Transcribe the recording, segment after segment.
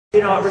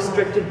You're not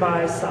restricted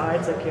by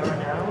sides like you are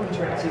now, in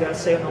terms you got to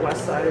stay on the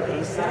west side or the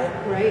east side.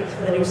 Right.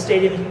 The new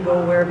stadium, you can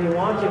go wherever you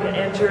want. You can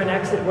enter and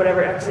exit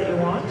whatever exit you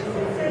want,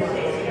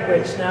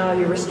 which now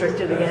you're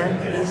restricted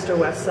again, east or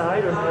west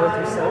side or north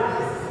or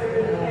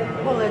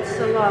south. Well, it's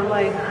a lot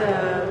like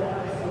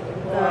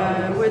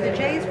where the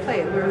Jays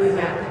played, where we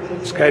met.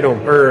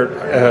 Skydome, or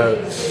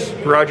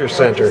Rogers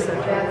Center.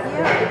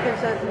 Yeah,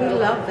 because we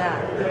love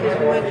that, because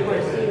we went to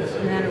our seats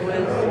and then it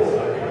was,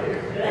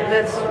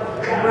 let's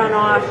run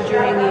off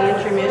during the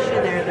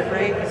intermission there, the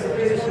break,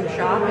 do some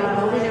shopping.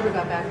 Well, we never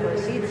got back to our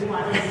seats. We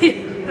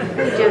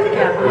just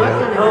kept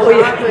looking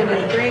and shopping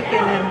and drinking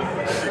and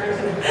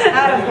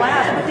had a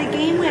blast. But the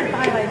game went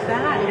by like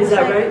that. Is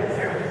that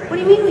right? What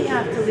do you mean we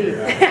have to leave?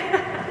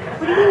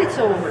 What do you mean it's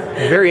over?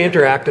 A very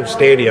interactive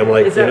stadium,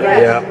 like Is that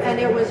right? yeah. And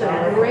it was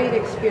a great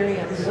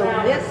experience. So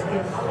this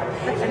is...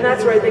 And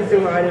that's what I think the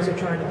riders are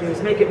trying to do,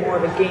 is make it more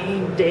of a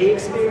game day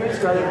experience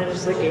rather than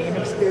just a game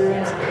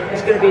experience.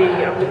 There's going to be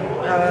up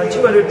to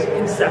 200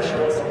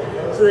 concessions.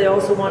 So they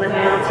also want to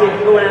have, so you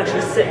can go and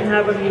actually sit and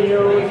have a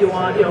meal if you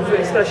want, you know,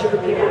 especially for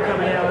people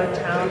coming out of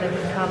town, they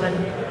can come and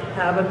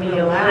have a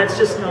meal. And it's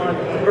just not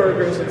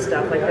burgers and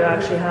stuff, like they're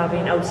actually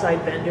having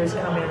outside vendors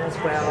come in as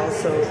well.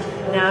 So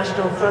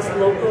national plus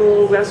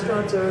local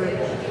restaurants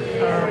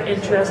are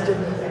interested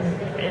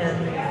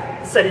in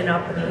setting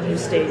up in the new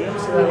stadium.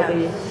 So that'll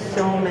be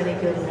so many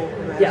good local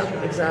restaurants.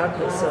 Yeah,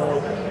 exactly.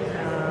 So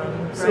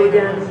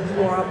again,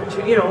 more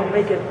opportunity, you know,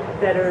 make it a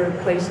better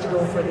place to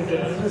go for the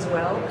game as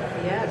well.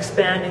 Yeah.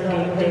 Expanding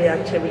game day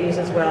activities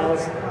as well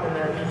as in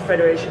the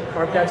Confederation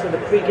Park. That's where the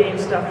pre-game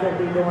stuff will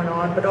be going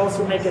on, but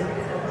also make it,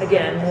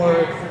 again,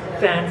 more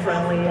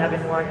fan-friendly,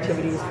 having more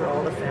activities for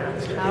all the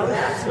fans. How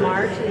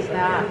smart is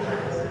that?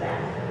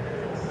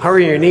 How are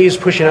your knees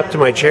pushing up to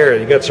my chair?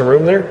 You got some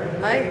room there?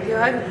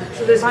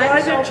 So there's I'm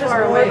 5 so inches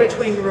far more away.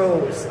 between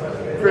rows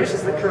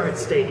versus the current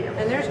stadium.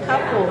 And there's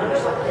cup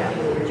holders.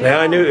 Yeah,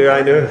 I knew.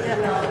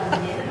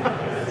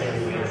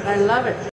 I love it.